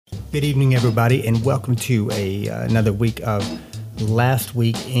Good evening, everybody, and welcome to another week of Last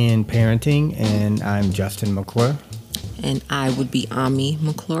Week in Parenting. And I'm Justin McClure. And I would be Ami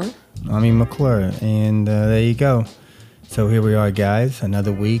McClure. Ami McClure, and there you go. So here we are, guys,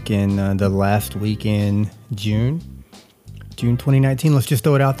 another week in the last week in June 2019. Let's just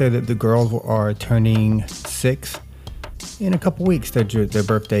throw it out there that the girls are turning 6 in a couple weeks. Their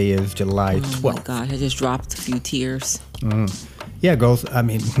birthday is July 12th. Oh my God, I just dropped a few tears. Yeah, girls, they're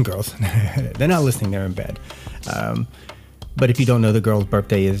not listening, they're in bed. But if you don't know, the girl's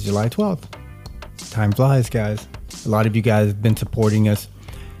birthday is July 12th. Time flies, guys. A lot of you guys have been supporting us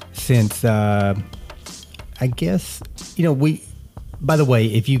since, I guess, by the way,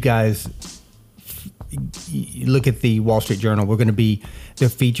 if you guys look at the Wall Street Journal, they're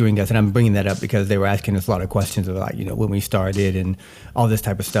featuring us, and I'm bringing that up because they were asking us a lot of questions about, when we started and all this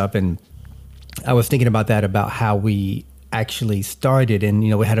type of stuff. And I was thinking about that, about how we actually started, and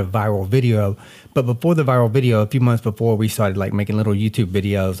we had a viral video, but before the viral video, a few months before, we started making little YouTube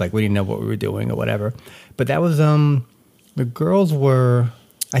videos, we didn't know what we were doing or whatever. But that was the girls were,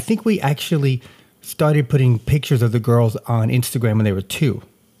 I think we actually started putting pictures of the girls on Instagram when they were 2.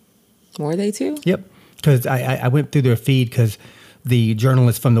 Were they 2? Yep, because I went through their feed, because the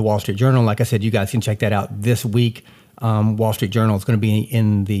journalist from the Wall Street Journal, like I said, you guys can check that out this week. Wall Street Journal is going to be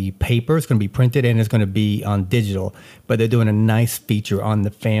in the paper. It's going to be printed, and it's going to be on digital. But they're doing a nice feature on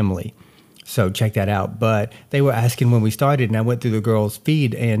the family. So check that out. But they were asking when we started, and I went through the girls'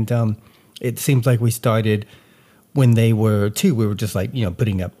 feed, and it seems like we started when they were 2. We were just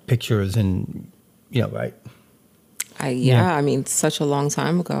putting up pictures and, right? Such a long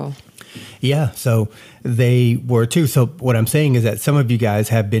time ago. Yeah, so they were 2. So what I'm saying is that some of you guys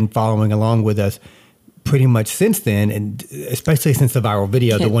have been following along with us pretty much since then, and especially since the viral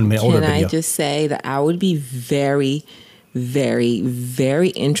video, the 1 minute older video. Can I just say that I would be very, very, very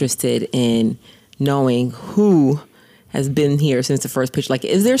interested in knowing who has been here since the first picture.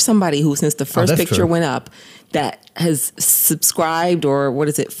 Is there somebody who, since the first picture went up, that has subscribed or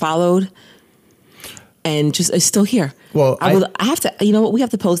followed and just is still here? Well, I have to, we have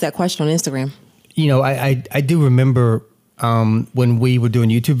to post that question on Instagram. I do remember when we were doing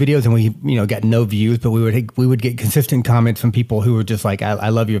YouTube videos and we, got no views, but we would get consistent comments from people who were just I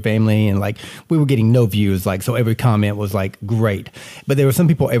love your family. And we were getting no views. So every comment was great. But there were some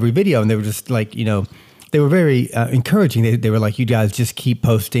people every video, and they were just they were very encouraging. They were like, you guys just keep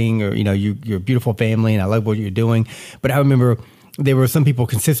posting, or, you're a beautiful family and I love what you're doing. But I remember there were some people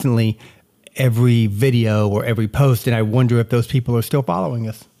consistently every video or every post. And I wonder if those people are still following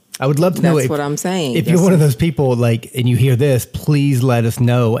us. I would love to know. That's what I'm saying. If you're one of those people, and you hear this, please let us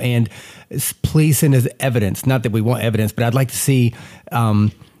know, and please send us evidence. Not that we want evidence, but I'd like to see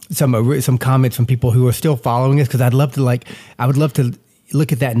some comments from people who are still following us, because I would love to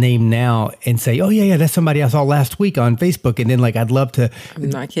look at that name now and say, oh yeah, that's somebody I saw last week on Facebook, and then I'd love to. I'm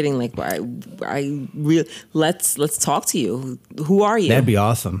not kidding. Let's talk to you. Who are you? That'd be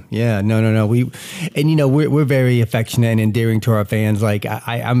awesome. Yeah, no. We're very affectionate and endearing to our fans.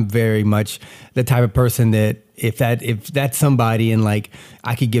 I'm very much the type of person that if that's somebody, and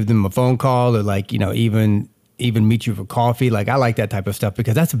I could give them a phone call, or even meet you for coffee. I like that type of stuff,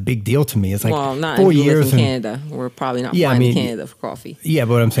 because that's a big deal to me. It's not 4 years in Canada. We're probably not flying to Canada for coffee. Yeah,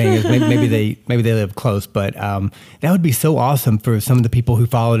 but what I'm saying is maybe they live close. But that would be so awesome for some of the people who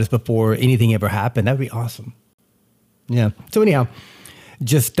followed us before anything ever happened. That would be awesome. Yeah. So anyhow,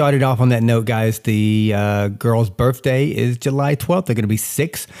 just started off on that note, guys. The girl's birthday is July 12th. They're going to be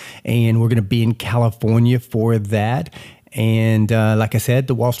 6, and we're going to be in California for that. And like I said,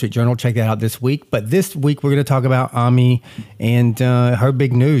 the Wall Street Journal, check that out this week. But this week, we're going to talk about Ami and her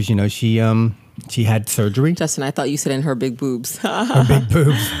big news. She had surgery. Justin, I thought you said in her big boobs. Her big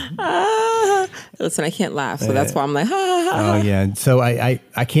boobs. Listen, I can't laugh, so that's why I'm Oh, yeah. So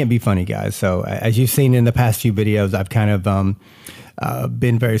I can't be funny, guys. So as you've seen in the past few videos, I've kind of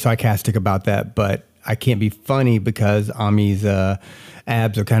been very sarcastic about that. But I can't be funny because Ami's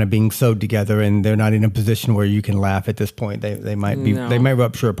abs are kind of being sewed together, and they're not in a position where you can laugh at this point. They might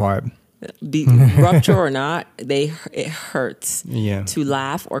rupture apart. Rupture or not, it hurts to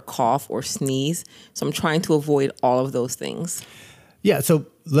laugh or cough or sneeze. So I'm trying to avoid all of those things. Yeah, so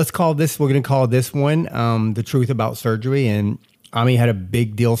we're going to call this one The Truth About Surgery. And Ami had a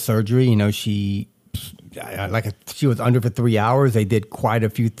big deal surgery. She was under for 3 hours. They did quite a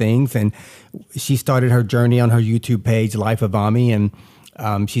few thing, and she started her journey on her YouTube page, Life of Ami, and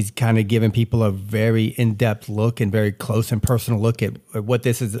she's kind of given people a very in-depth look and very close and personal look at what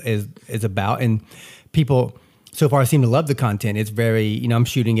this is about. And people so far seem to love the content. It's very, you know, I'm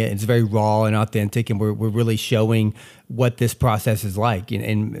shooting it. It's very raw and authentic, and we're really showing what this process is like.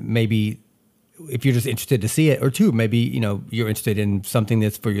 And maybe if you're just interested to see it, or two, maybe, you know, you're interested in something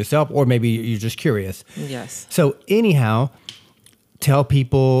that's for yourself, or maybe you're just curious. Yes. So anyhow, tell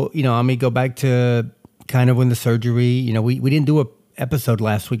people, you know, I'm going to go back to kind of when the surgery, you know, we didn't do a episode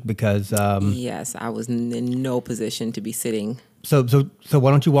last week because yes, I was in no position to be sitting. So why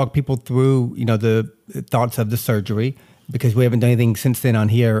don't you walk people through, you know, the thoughts of the surgery, because we haven't done anything since then on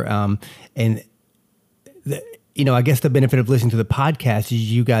here. And you know, I guess the benefit of listening to the podcast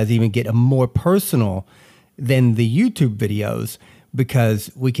is you guys even get a more personal than the YouTube videos,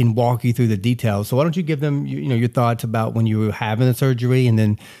 because we can walk you through the details. So why don't you give them, you know, your thoughts about when you were having the surgery, and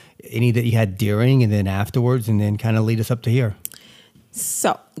then any that you had during and then afterwards, and then kind of lead us up to here.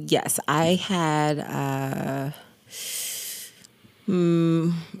 So, yes, I had, I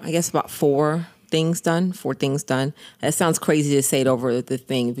guess about four things done. That sounds crazy to say it over the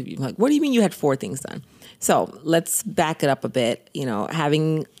thing. Like, what do you mean you had 4 things done? So let's back it up a bit. You know,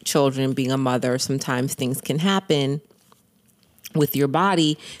 having children, being a mother, sometimes things can happen with your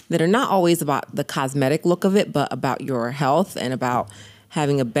body that are not always about the cosmetic look of it, but about your health and about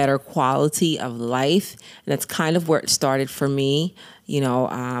having a better quality of life. And that's kind of where it started for me. You know,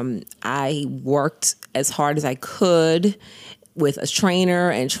 I worked as hard as I could with a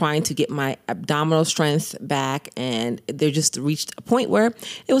trainer and trying to get my abdominal strength back. And they just reached a point where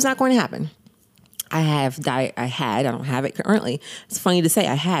it was not going to happen. I don't have it currently. It's funny to say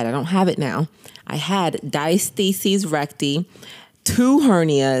I don't have it now. I had diastasis recti, 2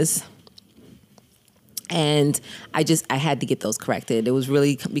 hernias, and I had to get those corrected. It was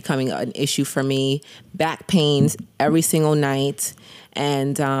really becoming an issue for me. Back pains every single night.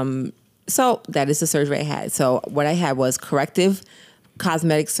 And so that is the surgery I had. So what I had was corrective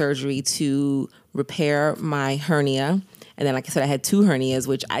cosmetic surgery to repair my hernia. And then, like I said, I had 2 hernias,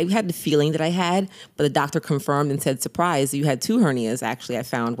 which I had the feeling that I had, but the doctor confirmed and said, surprise, you had 2 hernias, actually, I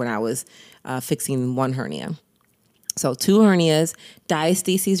found when I was fixing 1 hernia. So 2 hernias,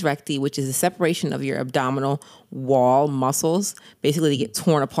 diastasis recti, which is a separation of your abdominal wall muscles. Basically, they get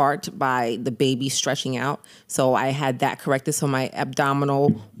torn apart by the baby stretching out. So I had that corrected. So my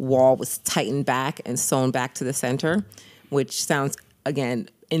abdominal wall was tightened back and sewn back to the center, which sounds, again,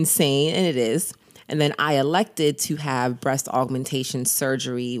 insane, and it is. And then I elected to have breast augmentation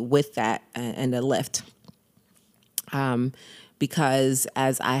surgery with that and a lift. Because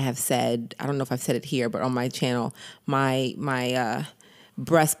as I have said, I don't know if I've said it here, but on my channel, my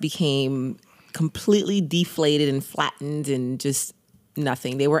breast became completely deflated and flattened and just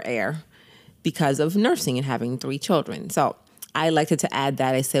nothing. They were air because of nursing and having 3 children. So I elected to add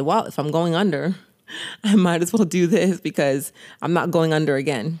that. I said, well, if I'm going under, I might as well do this because I'm not going under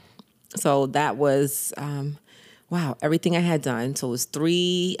again. So that was, wow, everything I had done. So it was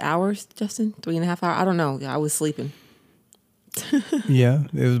 3 hours, Justin, 3.5 hours. I don't know. I was sleeping. Yeah,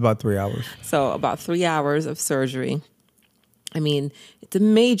 it was about 3 hours. So about 3 hours of surgery. I mean, it's a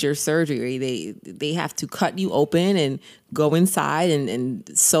major surgery. They have to cut you open and go inside and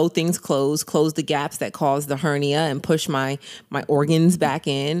sew things close the gaps that cause the hernia and push my organs back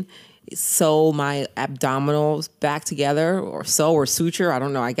in. Sew my abdominals back together, or suture. I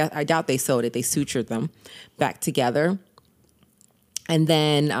don't know. I doubt they sewed it. They sutured them back together. And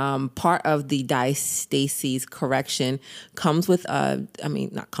then part of the diastasis correction comes with,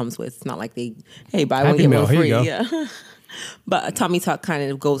 it's not like they, hey, buy one, get one free. Yeah. But a tummy tuck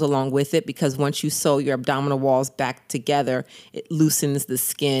kind of goes along with it, because once you sew your abdominal walls back together, it loosens the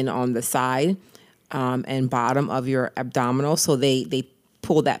skin on the side and bottom of your abdominal. So they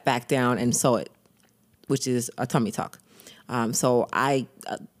pull that back down and sew it, which is a tummy tuck. So I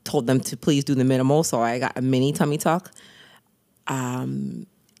told them to please do the minimal. So I got a mini tummy tuck.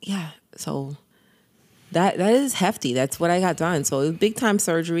 So that is hefty. That's what I got done. So it was big time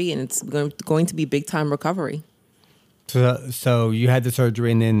surgery, and it's going to be big time recovery. So you had the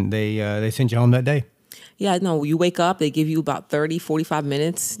surgery, and then they sent you home that day? Yeah, no, you wake up, they give you about 30, 45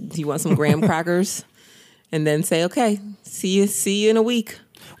 minutes. Do you want some graham crackers? And then say, okay, see you in a week.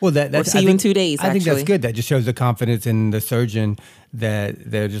 Well, that's see you in 2 days. I think that's good. That just shows the confidence in the surgeon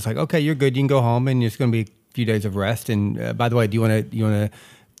that they're just like, okay, you're good. You can go home, and it's going to be a few days of rest. And by the way, do you want to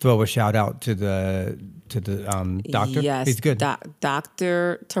throw a shout out to the doctor? Yes, he's good.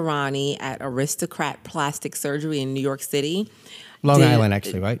 Dr. Tarani at Aristocrat Plastic Surgery in New York City, Long Island,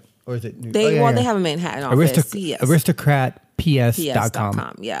 actually, right? Or is it? They have a Manhattan office. Yes.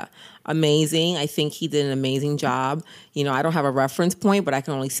 AristocratPS.com. Yeah. Amazing. I think he did an amazing job. You know, I don't have a reference point, but I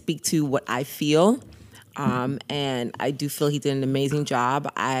can only speak to what I feel. And I do feel he did an amazing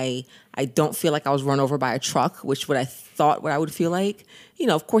job. I don't feel like I was run over by a truck, which what I thought what I would feel like. You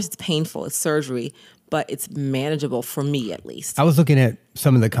know, of course it's painful, it's surgery, but it's manageable for me at least. I was looking at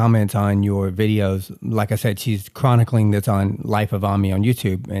some of the comments on your videos. Like I said, she's chronicling this on Life of Ami on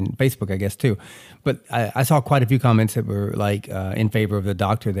YouTube and Facebook, I guess, too. But I saw quite a few comments that were like in favor of the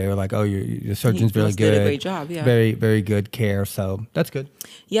doctor. They were like, oh, your surgeon's really good. Did a great job, yeah. Very, very good care. So that's good.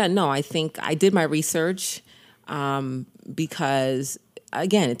 Yeah, no, I think I did my research because,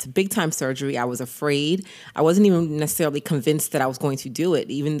 again, it's a big time surgery. I was afraid. I wasn't even necessarily convinced that I was going to do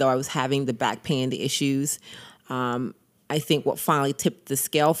it, even though I was having the back pain, the issues. I think what finally tipped the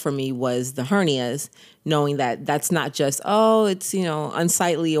scale for me was the hernias, knowing that that's not just, oh, it's, you know,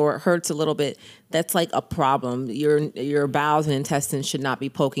 unsightly or it hurts a little bit. That's like a problem. Your bowels and intestines should not be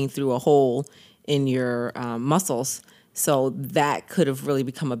poking through a hole in your muscles. So that could have really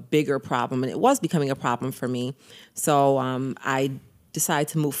become a bigger problem. And it was becoming a problem for me. So I decided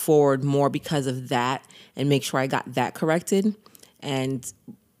to move forward more because of that and make sure I got that corrected. And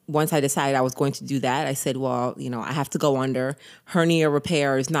once I decided I was going to do that, I said, well, you know, I have to go under. Hernia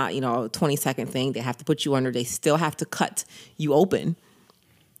repair is not, you know, a 20-second thing. They have to put you under. They still have to cut you open.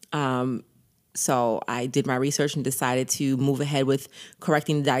 So I did my research and decided to move ahead with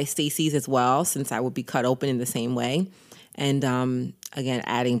correcting the diastases as well, since I would be cut open in the same way. And again,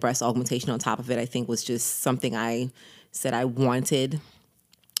 adding breast augmentation on top of it, I think was just something I said I wanted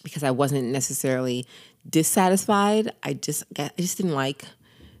because I wasn't necessarily dissatisfied. I just didn't like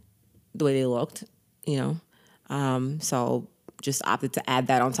the way they looked, you know. So just opted to add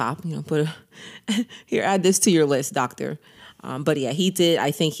that on top, you know, here, add this to your list, doctor. But yeah,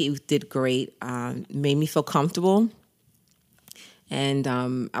 I think he did great. Made me feel comfortable. And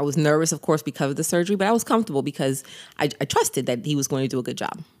I was nervous, of course, because of the surgery, but I was comfortable because I trusted that he was going to do a good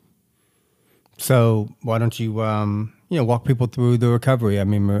job. So why don't you, walk people through the recovery? I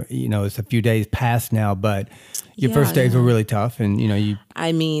mean, you know, it's a few days past now, but your first days were really tough. And, you know,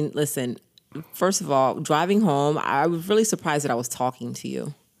 I mean, listen, first of all, driving home, I was really surprised that I was talking to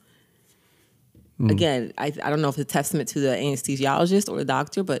you. Again, I don't know if it's a testament to the anesthesiologist or the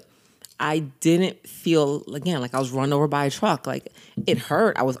doctor, but I didn't feel, again, like I was run over by a truck. Like, it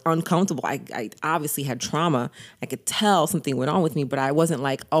hurt. I was uncomfortable. I obviously had trauma. I could tell something went on with me, but I wasn't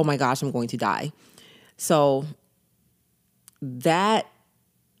like, oh my gosh, I'm going to die. So that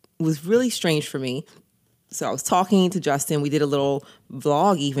was really strange for me. So I was talking to Justin. We did a little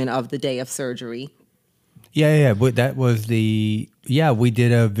vlog even of the day of surgery. Yeah. But that was we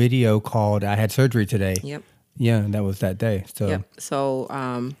did a video called I Had Surgery Today. Yep. Yeah, that was that day. So, yep.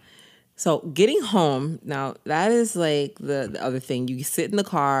 So getting home, now that is like the other thing. You sit in the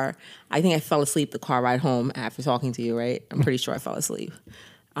car. I think I fell asleep the car ride home after talking to you, right? I'm pretty sure I fell asleep.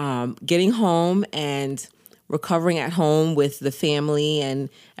 Getting home and recovering at home with the family and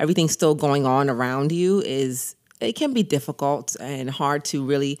everything still going on around you it can be difficult and hard to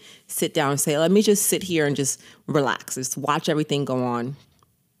really sit down and say, let me just sit here and just relax, just watch everything go on.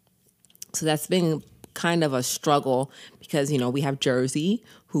 So that's been kind of a struggle because, you know, we have Jersey,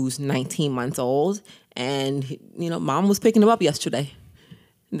 who's 19 months old, and, you know, mom was picking him up yesterday.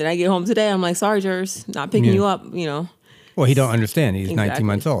 And then I get home today, I'm like, sorry, Jers, not picking you up, you know. Well, he don't understand. He's 19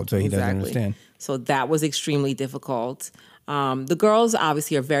 months old, so he doesn't understand. So that was extremely difficult. The girls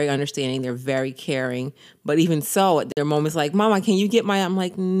obviously are very understanding. They're very caring. But even so, there are moments like, Mama, can you get I'm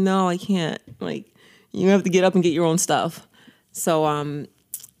like, no, I can't. Like, you have to get up and get your own stuff. So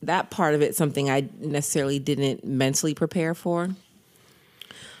that part of it, something I necessarily didn't mentally prepare for.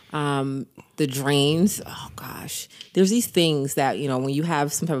 The drains, oh gosh. There's these things that, you know, when you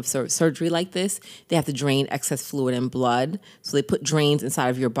have some type of surgery like this, they have to drain excess fluid and blood. So they put drains inside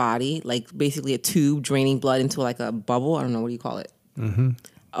of your body, like basically a tube draining blood into like a bubble. I don't know, what do you call it? Mm-hmm.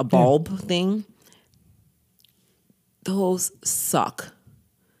 A bulb thing. Those suck.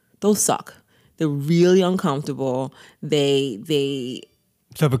 They're really uncomfortable.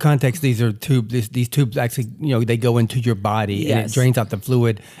 So for context, these are tubes. These tubes actually, you know, they go into your body and it drains out the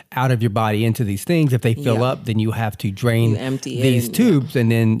fluid out of your body into these things. If they fill up, then you have to drain these tubes,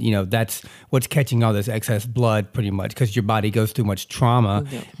 and then, you know, that's what's catching all this excess blood, pretty much, because your body goes through much trauma.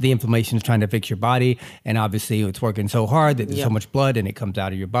 Yeah. The inflammation is trying to fix your body, and obviously it's working so hard that there's so much blood and it comes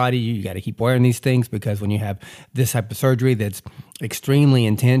out of your body. You got to keep wearing these things because when you have this type of surgery that's extremely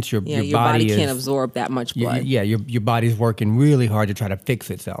intense, your body can't absorb that much blood. Your body's working really hard to try to fix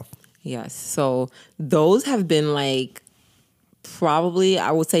itself. Yes. So those have been like probably,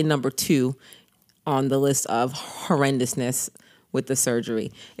 I would say, number 2 on the list of horrendousness with the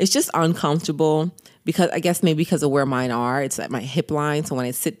surgery. It's just uncomfortable because I guess maybe because of where mine are. It's at my hip line. So when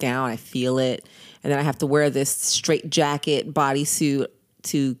I sit down, I feel it. And then I have to wear this straight jacket bodysuit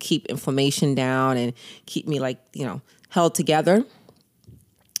to keep inflammation down and keep me held together,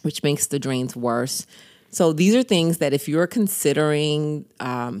 which makes the drains worse. So these are things that if you're considering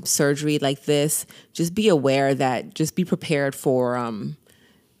surgery like this, just be aware that, just be prepared for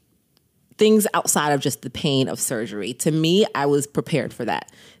things outside of just the pain of surgery. To me, I was prepared for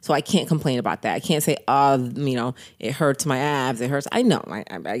that. So I can't complain about that. I can't say, it hurts my abs, it hurts. I know,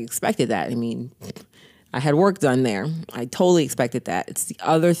 I expected that. I mean, I had work done there. I totally expected that. It's the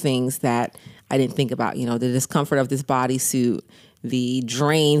other things that I didn't think about, the discomfort of this bodysuit, the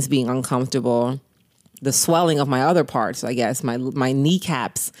drains being uncomfortable, the swelling of my other parts, I guess. My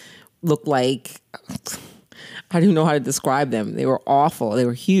kneecaps looked like, I don't even know how to describe them. They were awful. They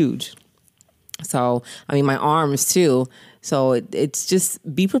were huge. So, my arms too. So it's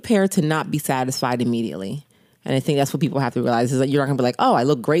just be prepared to not be satisfied immediately. And I think that's what people have to realize is that you're not going to be like, oh, I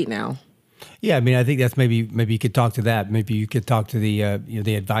look great now. Yeah, I think that's maybe you could talk to that. Maybe you could talk to the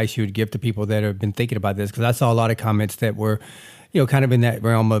the advice you would give to people that have been thinking about this, because I saw a lot of comments that were kind of in that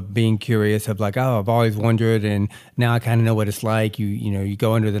realm of being curious of like, oh, I've always wondered, and now I kind of know what it's like. You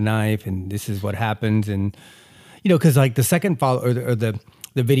go under the knife, and this is what happens, and because like the second follow or the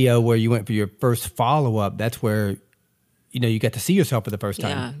video where you went for your first follow up, that's where you got to see yourself for the first time.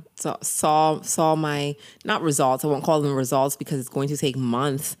 Yeah, so saw my, not results, I won't call them results because it's going to take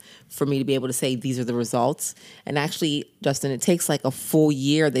months for me to be able to say these are the results. And actually, Justin, it takes like a full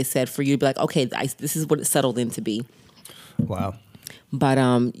year, they said, for you to be like, okay, this is what it settled in to be. Wow. But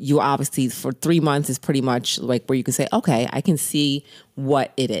you obviously, for 3 months is pretty much like where you can say, okay, I can see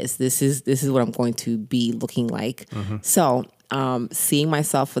what it is. This is what I'm going to be looking like. Mm-hmm. So seeing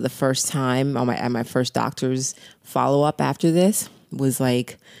myself for the first time at my first doctor's follow-up after this was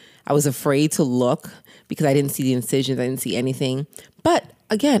like, I was afraid to look because I didn't see the incisions. I didn't see anything. But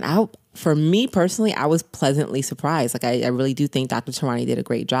again, for me personally, I was pleasantly surprised. Like I really do think Dr. Tehrani did a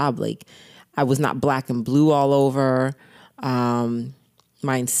great job. Like I was not black and blue all over.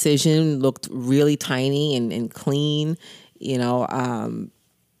 My incision looked really tiny and clean. I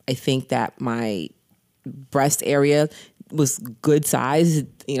think that my breast area was good size.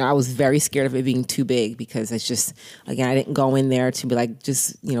 I was very scared of it being too big because it's just, again, I didn't go in there to be like,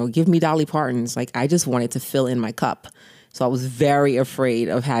 just, give me Dolly Parton's. Like, I just wanted to fill in my cup. So I was very afraid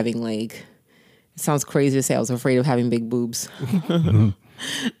of having it sounds crazy to say I was afraid of having big boobs.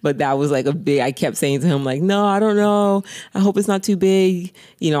 But that was like I kept saying to him, like, no, I don't know. I hope it's not too big.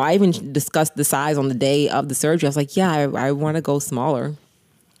 I even discussed the size on the day of the surgery. I was like, yeah, I want to go smaller.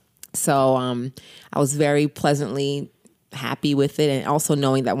 So I was very pleasantly happy with it. And also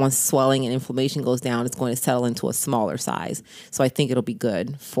knowing that once swelling and inflammation goes down, it's going to settle into a smaller size. So I think it'll be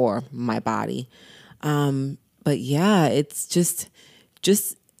good for my body. But yeah, it's just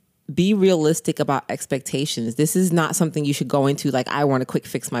be realistic about expectations. This is not something you should go into like, I want to quick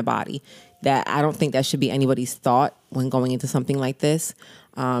fix my body. That I don't think that should be anybody's thought when going into something like this.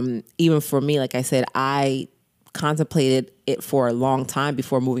 Even for me, like I said, I contemplated it for a long time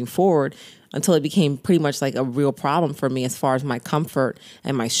before moving forward until it became pretty much like a real problem for me as far as my comfort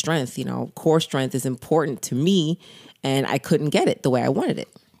and my strength. Core strength is important to me, and I couldn't get it the way I wanted it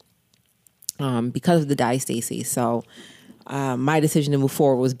because of the diastasis. So my decision to move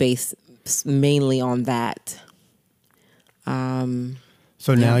forward was based mainly on that.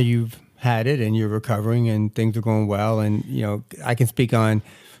 So now you've had it and you're recovering and things are going well. And, I can speak on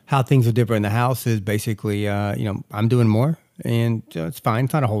how things are different in the house is basically, I'm doing more and it's fine.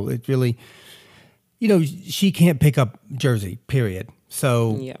 It's not a whole, it's really, she can't pick up Jersey, period.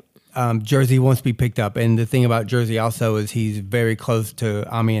 So Jersey wants to be picked up. And the thing about Jersey also is he's very close to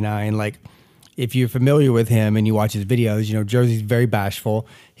Ami and I. And like, if you're familiar with him and you watch his videos, Jersey's very bashful.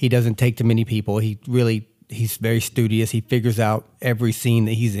 He doesn't take to many people. He's very studious. He figures out every scene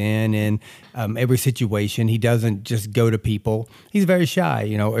that he's in and every situation. He doesn't just go to people. He's very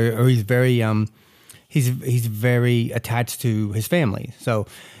shy, or he's very he's very attached to his family. So,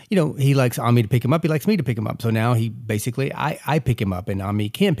 he likes Ami to pick him up. He likes me to pick him up. So now he basically, I pick him up and Ami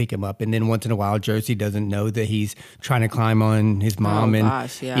can't pick him up. And then once in a while, Jersey doesn't know that he's trying to climb on his mom.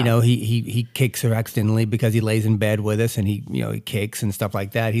 He kicks her accidentally because he lays in bed with us and he kicks and stuff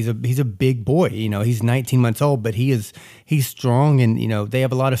like that. He's a big boy. He's 19 months old, but he's strong and, they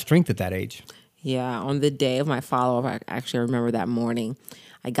have a lot of strength at that age. Yeah. On the day of my follow-up, I actually remember that morning,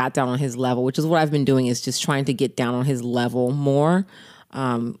 I got down on his level, which is what I've been doing, is just trying to get down on his level more.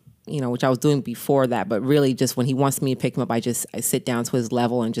 Which I was doing before that, but really just when he wants me to pick him up, I sit down to his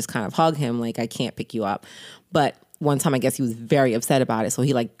level and just kind of hug him like, I can't pick you up. But one time I guess he was very upset about it. So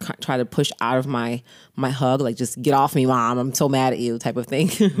he like tried to push out of my hug, like, just get off me, Mom. I'm so mad at you type of thing.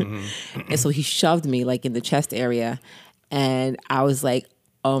 Mm-hmm. And so he shoved me like in the chest area. And I was like,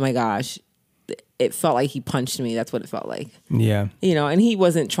 oh my gosh. It felt like he punched me. That's what it felt like. Yeah. You know, and he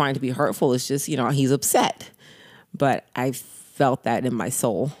wasn't trying to be hurtful. It's just, you know, he's upset. But I felt that in my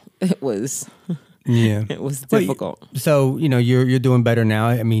soul. It was it was difficult. So, you know, you're doing better now.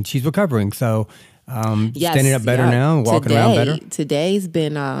 I mean, she's recovering. So yes, standing up better now, walking around better. Today's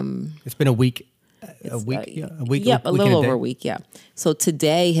been it's been a week. A little over a week, yeah. So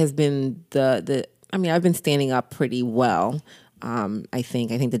today has been the I mean, I've been standing up pretty well. I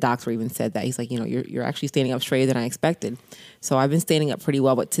think the doctor even said that. He's like, you know, you're actually standing up straighter than I expected. So I've been standing up pretty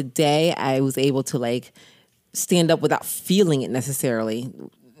well. But today I was able to like stand up without feeling it necessarily.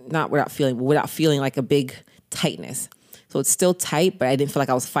 Not without feeling, but without feeling like a big tightness. So it's still tight, but I didn't feel like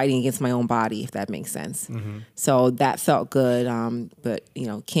I was fighting against my own body, if that makes sense. Mm-hmm. So that felt good. But, you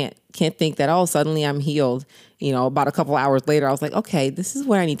know, can't think that, oh, suddenly I'm healed. You know, about a couple hours later, I was like, okay, this is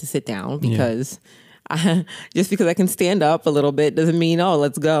where I need to sit down because... Yeah. Just because I can stand up a little bit doesn't mean, oh,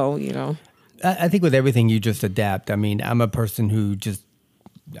 let's go, you know. I think with everything you just adapt. I mean, I'm a person who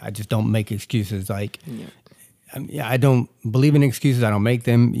I just don't make excuses. Like, I don't believe in excuses. I don't make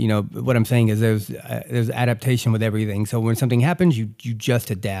them. You know, what I'm saying is there's adaptation with everything. So when something happens, you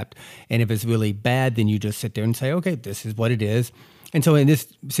just adapt. And if it's really bad, then you just sit there and say, okay, this is what it is. And so in this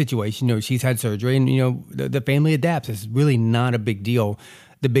situation, you know, she's had surgery and, you know, the family adapts. It's really not a big deal.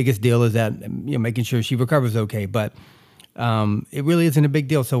 The biggest deal is that, you know, making sure she recovers okay, but it really isn't a big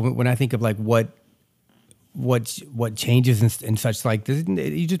deal. So when I think of like what changes and such like this,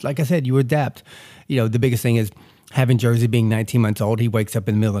 you just, like I said, you adapt. You know, the biggest thing is having Jersey being 19 months old. He wakes up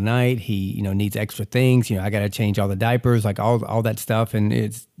in the middle of the night. He, you know, needs extra things. You know, I got to change all the diapers, like all that stuff, and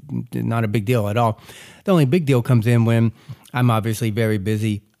it's not a big deal at all. The only big deal comes in when I'm obviously very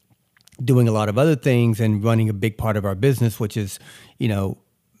busy doing a lot of other things and running a big part of our business, which is, you know,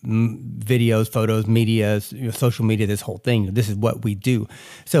 videos, photos, media, you know, social media, this whole thing. This is what we do.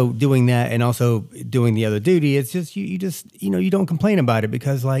 So doing that and also doing the other duty, it's just you just, you know, you don't complain about it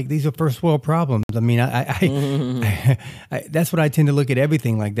because like these are first world problems. I mean, I that's what I tend to look at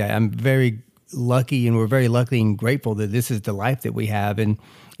everything like that. I'm very lucky, and we're very lucky and grateful that this is the life that we have. And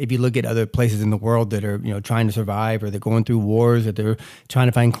if you look at other places in the world that are, you know, trying to survive, or they're going through wars, or they're trying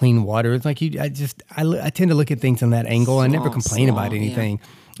to find clean water, it's like I tend to look at things from that angle. I never complain about anything. Yeah.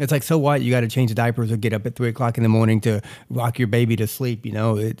 It's like, so what? You got to change the diapers or get up at 3:00 in the morning to rock your baby to sleep. You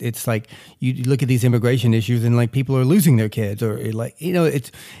know, it's like you look at these immigration issues and like people are losing their kids, or like, you know,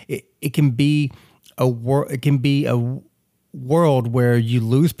 it can be a world where you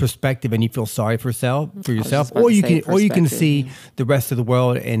lose perspective and you feel sorry for yourself, or you can see the rest of the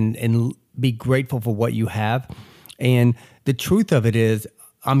world and be grateful for what you have. And the truth of it is,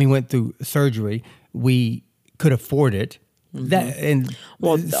 Ami went through surgery. We could afford it. Mm-hmm. That and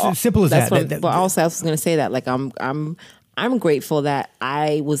simple as that. Also, I was going to say that, like, I'm grateful that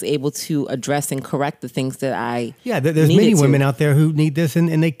I was able to address and correct the things that I there's many women out there who need this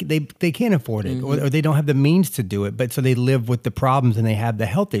and they can't afford it, mm-hmm. or they don't have the means to do it, but so they live with the problems and they have the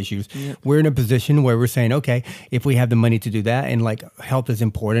health issues. Yep. We're in a position where we're saying, okay, if we have the money to do that, and like health is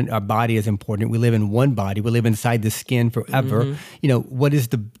important, our body is important. We live in one body. We live inside the skin forever. Mm-hmm. You know, what is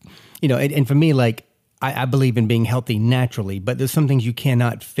the, you know, and for me, like, I believe in being healthy naturally, but there's some things you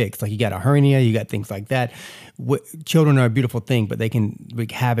cannot fix. Like you got a hernia, you got things like that. Children are a beautiful thing, but they can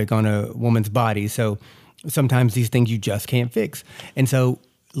wreak havoc on a woman's body. So sometimes these things you just can't fix. And so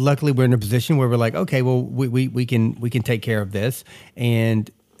luckily we're in a position where we're like, okay, well, we can take care of this. And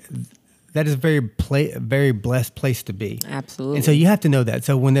that is a very blessed place to be. Absolutely. And so you have to know that.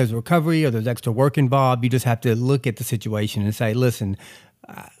 So when there's recovery or there's extra work involved, you just have to look at the situation and say, listen,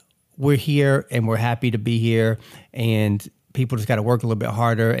 we're here and we're happy to be here, and people just got to work a little bit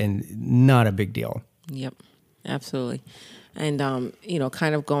harder, and not a big deal. Yep, absolutely. And, you know,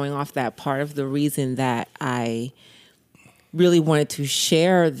 kind of going off that, part of the reason that I really wanted to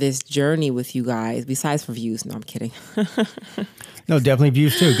share this journey with you guys, besides for views. No, I'm kidding. No, definitely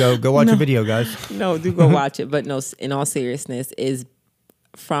views too. Go watch a video, guys. No, do go watch it. But no, in all seriousness, is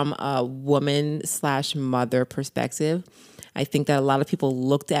from a woman/mother perspective. I think that a lot of people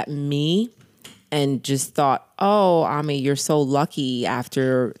looked at me and just thought, oh, Ami, you're so lucky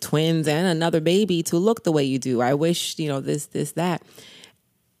after twins and another baby to look the way you do. I wish, you know, this, that.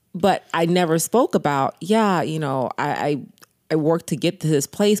 But I never spoke about, you know, I worked to get to this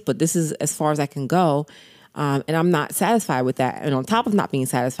place, but this is as far as I can go. And I'm not satisfied with that. And on top of not being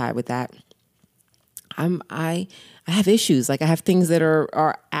satisfied with that, I have issues. Like I have things that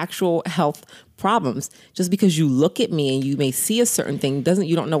are actual health problems. Just because you look at me and you may see a certain thing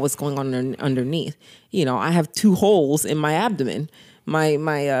you don't know what's going on underneath. You know, I have 2 holes in my abdomen. My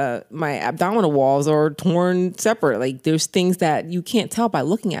abdominal walls are torn separate. Like there's things that you can't tell by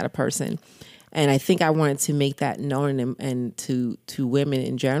looking at a person. And I think I wanted to make that known and to women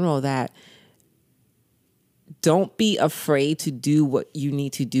in general that don't be afraid to do what you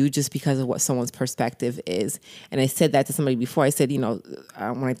need to do just because of what someone's perspective is. And I said that to somebody before. I said, you know,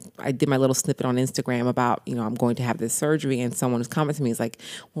 when I did my little snippet on Instagram about, you know, I'm going to have this surgery, and someone was commenting to me, is like,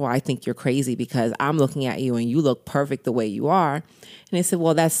 well, I think you're crazy because I'm looking at you and you look perfect the way you are. And I said,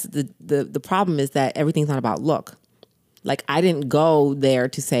 well, that's the problem is that everything's not about look. Like I didn't go there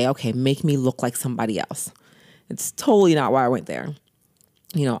to say, okay, make me look like somebody else. It's totally not why I went there.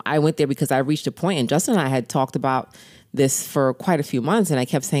 You know, I went there because I reached a point, and Justin and I had talked about this for quite a few months, and I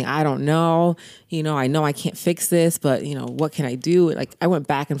kept saying, I don't know, you know I can't fix this, but you know, what can I do? Like I went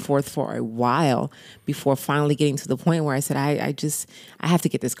back and forth for a while before finally getting to the point where I said, I have to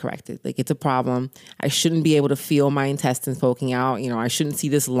get this corrected. Like it's a problem. I shouldn't be able to feel my intestines poking out. You know, I shouldn't see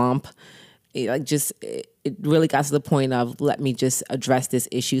this lump. It really got to the point of let me just address this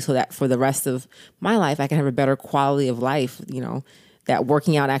issue so that for the rest of my life, I can have a better quality of life, you know, that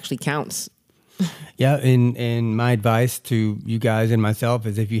working out actually counts. Yeah, and my advice to you guys and myself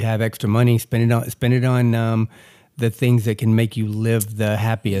is if you have extra money, spend it on the things that can make you live the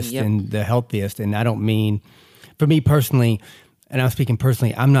happiest and the healthiest. And I don't mean, for me personally, and I'm speaking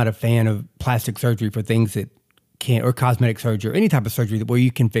personally, I'm not a fan of plastic surgery for things that can't, or cosmetic surgery, or any type of surgery where you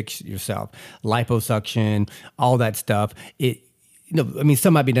can fix yourself, liposuction, all that stuff. I mean,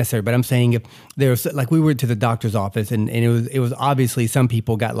 some might be necessary, but I'm saying if there's like we went to the doctor's office and it was obviously some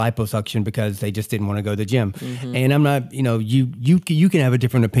people got liposuction because they just didn't want to go to the gym. Mm-hmm. And I'm not, you know, you can have a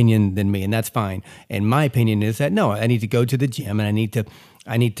different opinion than me, and that's fine. And my opinion is that no, I need to go to the gym and I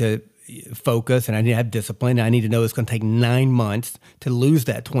need to focus and I need to have discipline. And I need to know it's going to take 9 months to lose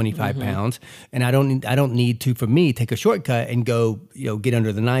that 25 pounds. And I don't need to, for me, take a shortcut and go, you know, get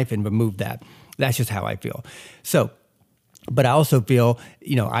under the knife and remove that. That's just how I feel. So, but I also feel,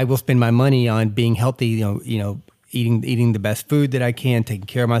 you know, I will spend my money on being healthy, you know, eating the best food that I can, taking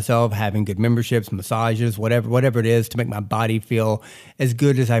care of myself, having good memberships, massages, whatever it is to make my body feel as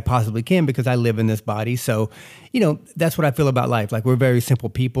good as I possibly can because I live in this body. So, you know, that's what I feel about life. Like we're very simple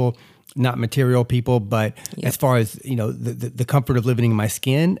people, not material people, but as far as, you know, the comfort of living in my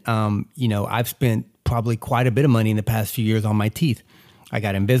skin, you know, I've spent probably quite a bit of money in the past few years on my teeth. I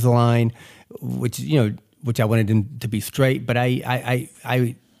got Invisalign, which I wanted them to be straight, but I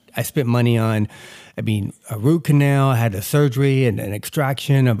spent money on, a root canal. I had a surgery and an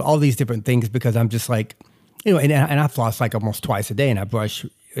extraction of all these different things because I'm just like, you know, and I floss like almost twice a day, and I brush,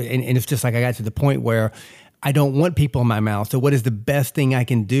 and it's just like I got to the point where I don't want people in my mouth. So what is the best thing I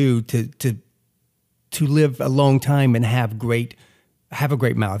can do to live a long time and have a great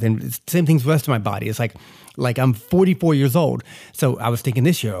mouth? And it's the same thing for the rest of my body. It's like I'm 44 years old. So I was thinking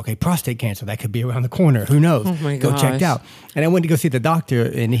this year, okay, prostate cancer, that could be around the corner. Who knows? Oh my gosh. Go checked out. And I went to go see the doctor,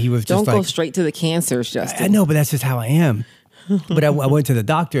 and he was just like... Don't go straight to the cancers, Justin. I know, but that's just how I am. But I went to the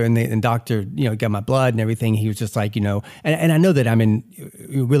doctor, and the doctor, you know, got my blood and everything. He was just like, you know, and I know that I'm in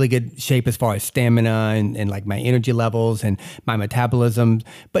really good shape as far as stamina and like my energy levels and my metabolism,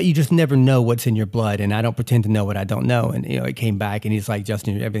 but you just never know what's in your blood. And I don't pretend to know what I don't know. And, you know, it came back and he's like,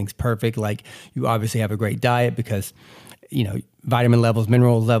 Justin, everything's perfect. Like you obviously have a great diet because, you know, vitamin levels,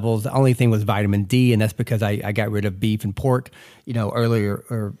 mineral levels. The only thing was vitamin D, and that's because I got rid of beef and pork, you know, earlier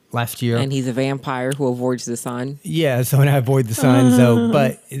or last year. And he's a vampire who avoids the sun. Yeah, so and I avoid the sun.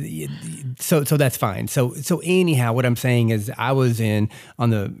 So that's fine. So anyhow, what I'm saying is I was on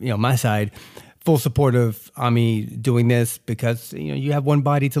the, you know, my side, full support of Ami doing this because, you know, you have one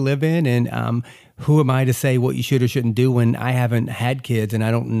body to live in, and who am I to say what you should or shouldn't do when I haven't had kids and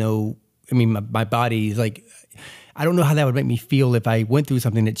I don't know. I mean, my body is like, I don't know how that would make me feel if I went through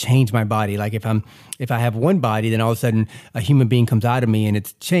something that changed my body. Like if I have one body, then all of a sudden a human being comes out of me and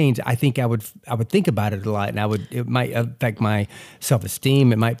it's changed. I think I would think about it a lot, and it might affect my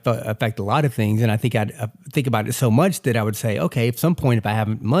self-esteem. It might affect a lot of things, and I think I'd think about it so much that I would say, okay, at some point if I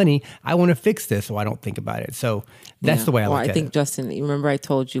have money, I want to fix this, so I don't think about it. So that's the way I look at it. I think Justin, you remember I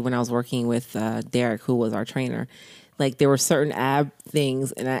told you when I was working with Derek, who was our trainer. Like there were certain ab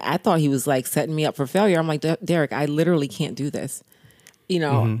things, and I thought he was like setting me up for failure. I'm like, Derek, I literally can't do this, you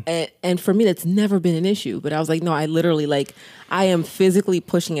know. And for me, that's never been an issue. But I was like, no, I literally like I am physically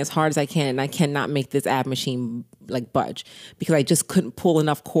pushing as hard as I can, and I cannot make this ab machine like budge because I just couldn't pull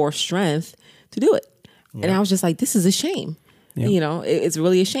enough core strength to do it. Yeah. And I was just like, this is a shame. Yep. It's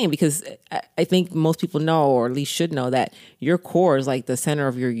really a shame because I think most people know, or at least should know, that your core is like the center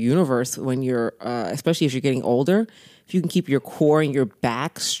of your universe when you're, especially if you're getting older. If you can keep your core and your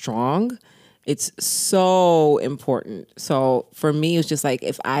back strong, it's so important. So for me, it's just like,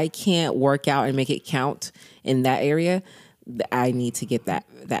 if I can't work out and make it count in that area, I need to get that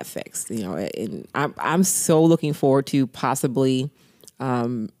fixed. And I'm so looking forward to possibly,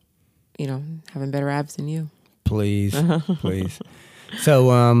 having better abs than you. Please.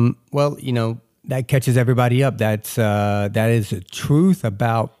 So, that catches everybody up. That is the truth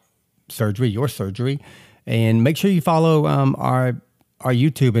about surgery, your surgery. And make sure you follow our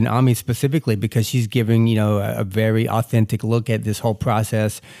YouTube and Ami specifically, because she's giving, a very authentic look at this whole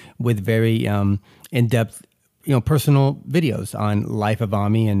process with very in-depth, personal videos on life of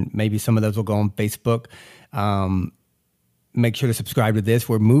Ami, and maybe some of those will go on Facebook. Make sure to subscribe to this.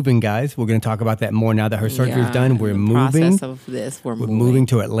 We're moving, guys. We're going to talk about that more now that her surgery is done. We're moving. Process of this, we're moving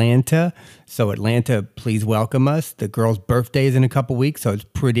to Atlanta. So Atlanta, please welcome us. The girl's birthday is in a couple weeks, so it's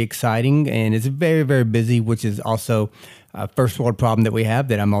pretty exciting, and it's very, very busy, which is also a first world problem that we have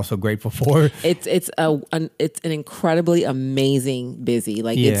that I'm also grateful for. It's an incredibly amazing busy.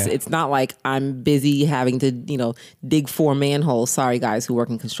 Like it's not like I'm busy having to dig 4 manholes. Sorry guys who work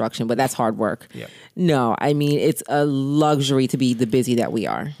in construction, but that's hard work. Yeah. No, I mean, it's a luxury to be the busy that we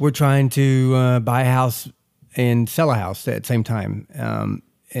are. We're trying to buy a house and sell a house at the same time,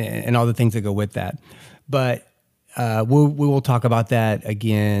 and all the things that go with that. But we will talk about that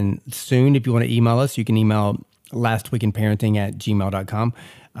again soon. If you want to email us, you can email lastweekinparenting@gmail.com.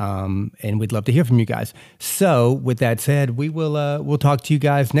 And we'd love to hear from you guys. So with that said, we'll talk to you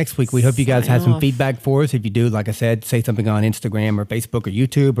guys next week. We hope you guys have some feedback for us. If you do, like I said, say something on Instagram or Facebook or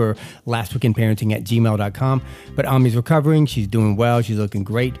YouTube or lastweekinparenting@gmail.com. But Ami's recovering. She's doing well. She's looking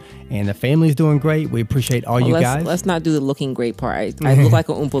great. And the family's doing great. We appreciate all you guys. Let's not do the looking great part. I look like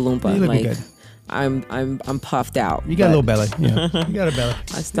an Oompa Loompa. You're looking good. I'm puffed out. You got a little belly. Yeah, you got a belly.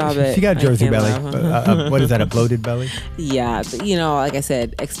 Stop it. She got a Jersey belly. What is that? A bloated belly? Yeah, like I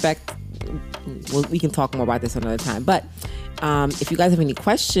said, we can talk more about this another time. But if you guys have any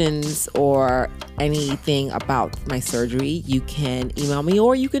questions or anything about my surgery, you can email me,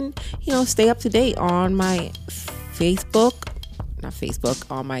 or you can stay up to date on my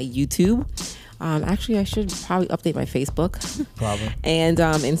on my YouTube. Actually, I should probably update my Facebook. Probably. And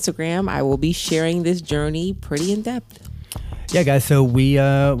Instagram. I will be sharing this journey pretty in depth. Yeah, guys. So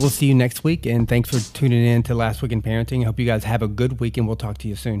we'll see you next week. And thanks for tuning in to Last Week in Parenting. I hope you guys have a good week, and we'll talk to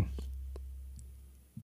you soon.